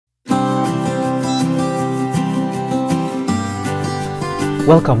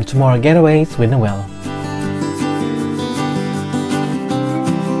Welcome to more Getaways with Noel.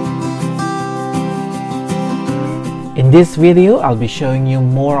 In this video, I'll be showing you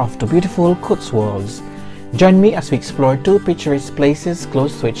more of the beautiful Cotswolds. Join me as we explore two picturesque places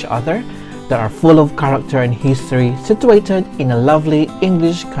close to each other that are full of character and history, situated in a lovely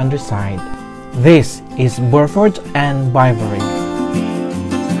English countryside. This is Burford and Bibury.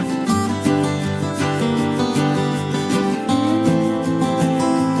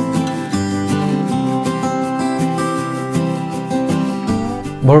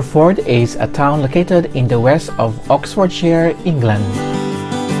 Burford is a town located in the West of Oxfordshire, England.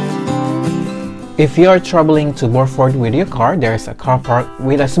 If you are traveling to Burford with your car, there is a car park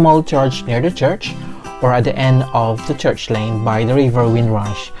with a small church near the church or at the end of the church lane by the river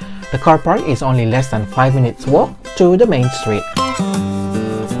Windrush. The car park is only less than 5 minutes walk to the main street.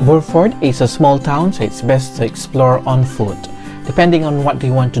 Burford is a small town, so it's best to explore on foot. Depending on what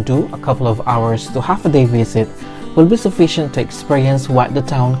you want to do, a couple of hours to half a day visit will be sufficient to experience what the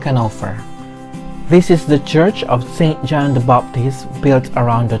town can offer. This is the Church of St. John the Baptist, built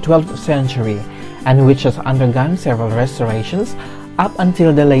around the 12th century and which has undergone several restorations up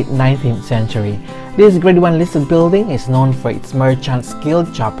until the late 19th century. This Grade 1 listed building is known for its Merchants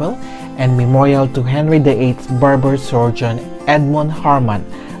Guild Chapel and memorial to Henry VIII's barber surgeon Edmund Harman,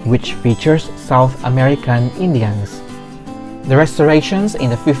 which features South American Indians. The restorations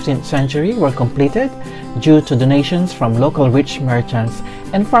in the 15th century were completed due to donations from local rich merchants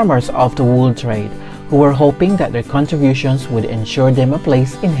and farmers of the wool trade, who were hoping that their contributions would ensure them a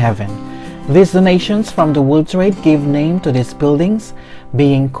place in heaven. These donations from the wool trade gave name to these buildings,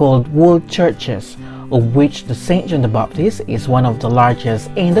 being called wool churches, of which the St. John the Baptist is one of the largest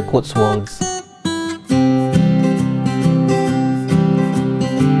in the Cotswolds.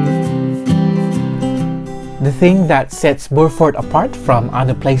 The thing that sets Burford apart from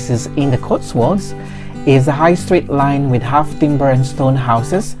other places in the Cotswolds is a high street line with half timber and stone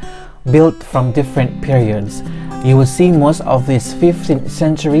houses built from different periods. You will see most of these 15th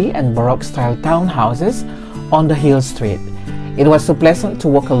century and baroque style townhouses on the hill street. It was so pleasant to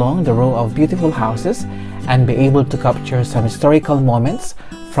walk along the row of beautiful houses and be able to capture some historical moments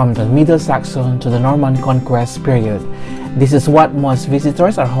from the Middle Saxon to the Norman conquest period. This is what most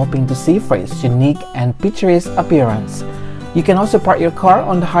visitors are hoping to see for its unique and picturesque appearance. You can also park your car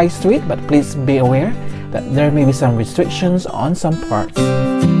on the high street, but please be aware that there may be some restrictions on some parts.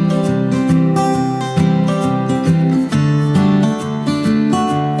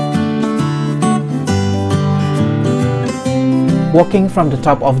 Walking from the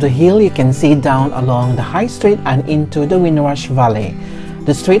top of the hill, you can see down along the high street and into the Windrush Valley.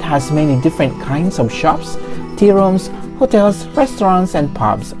 The street has many different kinds of shops, tea rooms, hotels, restaurants and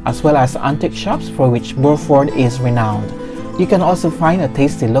pubs, as well as antique shops for which Burford is renowned. You can also find a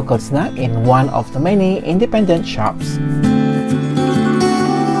tasty local snack in one of the many independent shops.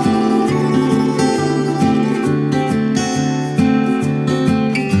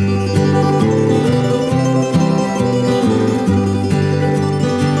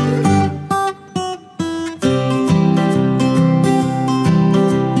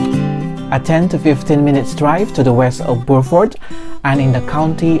 A 10 to 15 minutes drive to the west of Burford and in the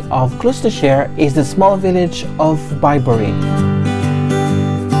county of Gloucestershire is the small village of Bibury.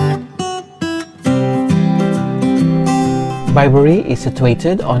 Bibury is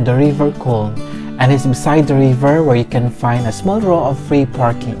situated on the River Coln and is beside the river, where you can find a small row of free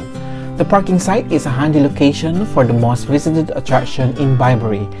parking. The parking site is a handy location for the most visited attraction in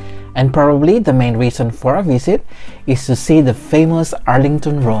Bibury, and probably the main reason for a visit is to see the famous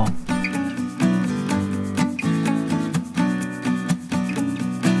Arlington Row.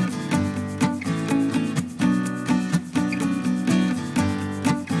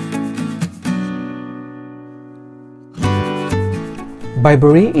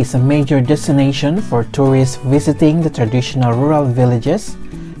 Bibury is a major destination for tourists visiting the traditional rural villages,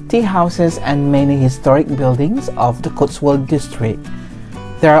 tea houses and many historic buildings of the Cotswold District.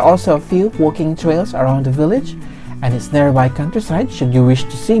 There are also a few walking trails around the village and its nearby countryside should you wish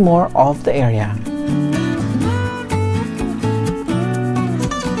to see more of the area.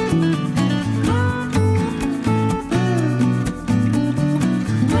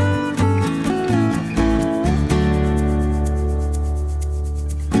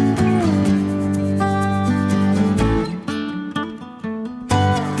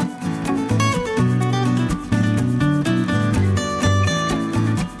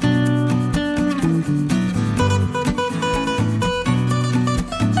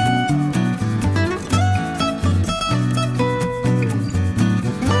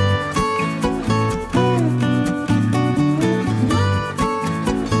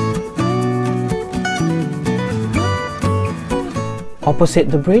 Opposite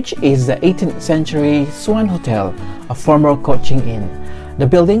the bridge is the 18th century Swan Hotel, a former coaching inn. The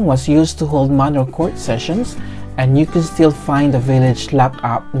building was used to hold manor court sessions, and you can still find the village locked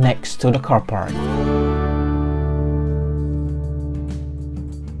up next to the car park.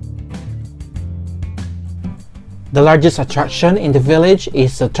 The largest attraction in the village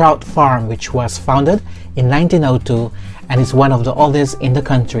is the trout farm, which was founded in 1902 and is one of the oldest in the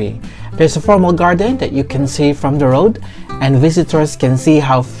country. There's a formal garden that you can see from the road, and visitors can see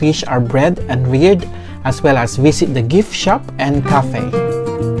how fish are bred and reared, as well as visit the gift shop and cafe.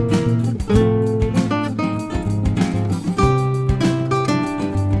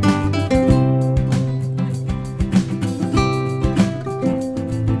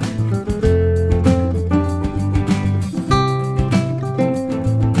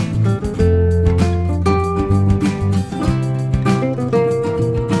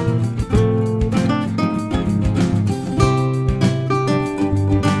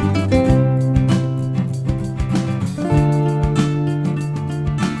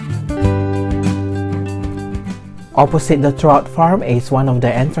 Opposite the trout farm is one of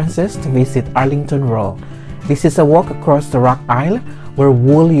the entrances to visit Arlington Row. This is a walk across the rock aisle where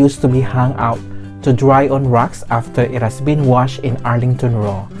wool used to be hung out to dry on rocks after it has been washed in Arlington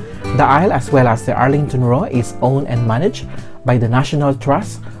Row. The aisle, as well as the Arlington Row, is owned and managed by the National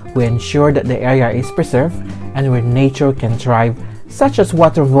Trust, who ensure that the area is preserved and where nature can thrive, such as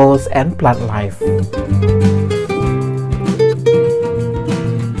waterfalls and plant life.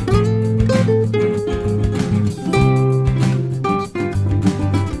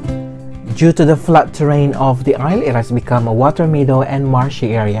 Due to the flat terrain of the aisle, it has become a water meadow and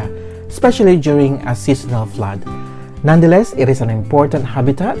marshy area, especially during a seasonal flood. Nonetheless, it is an important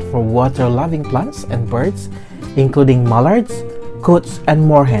habitat for water-loving plants and birds, including mallards, coots, and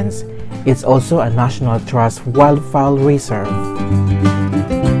moorhens. It's also a National Trust wildfowl reserve.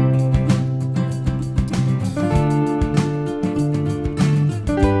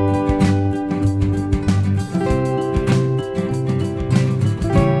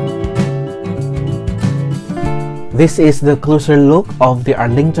 This is the closer look of the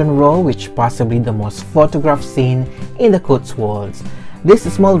Arlington Row, which possibly the most photographed scene in the Cotswolds.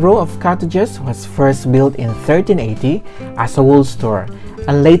 This small row of cottages was first built in 1380 as a wool store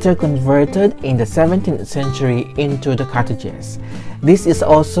and later converted in the 17th century into the cottages. This is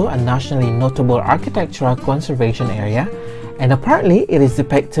also a nationally notable architectural conservation area, and apparently it is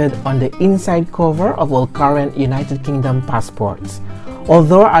depicted on the inside cover of all current United Kingdom passports.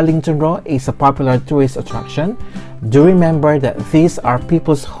 Although Arlington Row is a popular tourist attraction, do remember that these are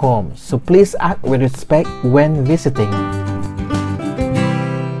people's homes, so please act with respect when visiting.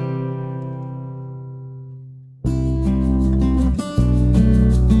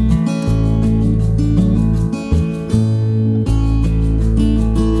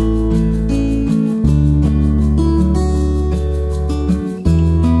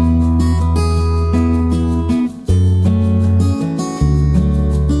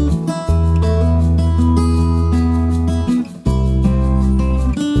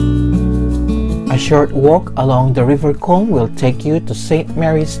 A short walk along the River Coln will take you to St.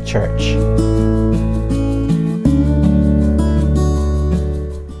 Mary's Church.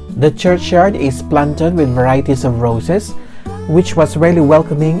 The churchyard is planted with varieties of roses, which was really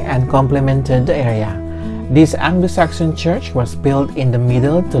welcoming and complemented the area. This Anglo-Saxon church was built in the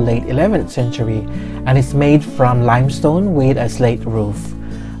middle to late 11th century and is made from limestone with a slate roof.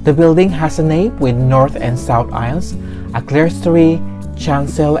 The building has a nave with north and south aisles, a clerestory,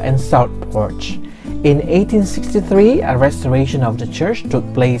 chancel, and south porch. In 1863, a restoration of the church took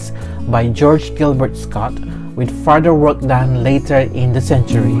place by George Gilbert Scott, with further work done later in the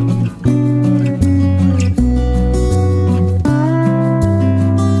century.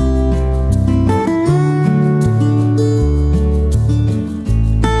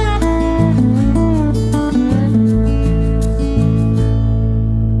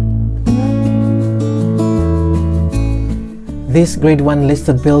 This Grade 1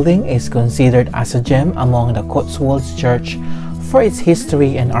 listed building is considered as a gem among the Cotswolds Church for its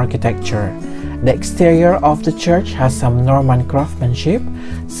history and architecture. The exterior of the church has some Norman craftsmanship,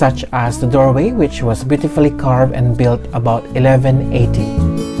 such as the doorway, which was beautifully carved and built about 1180.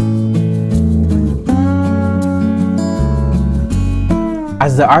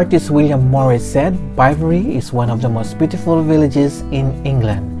 As the artist William Morris said, Bibury is one of the most beautiful villages in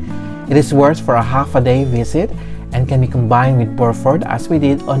England. It is worth for a half-a-day visit and can be combined with Burford, as we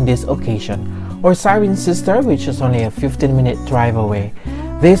did on this occasion, or Cirencester, which is only a 15-minute drive away.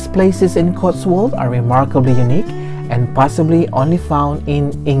 These places in Cotswold are remarkably unique and possibly only found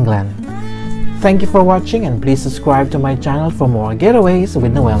in England. Thank you for watching, and please subscribe to my channel for more Getaways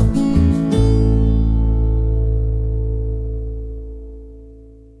with Noel.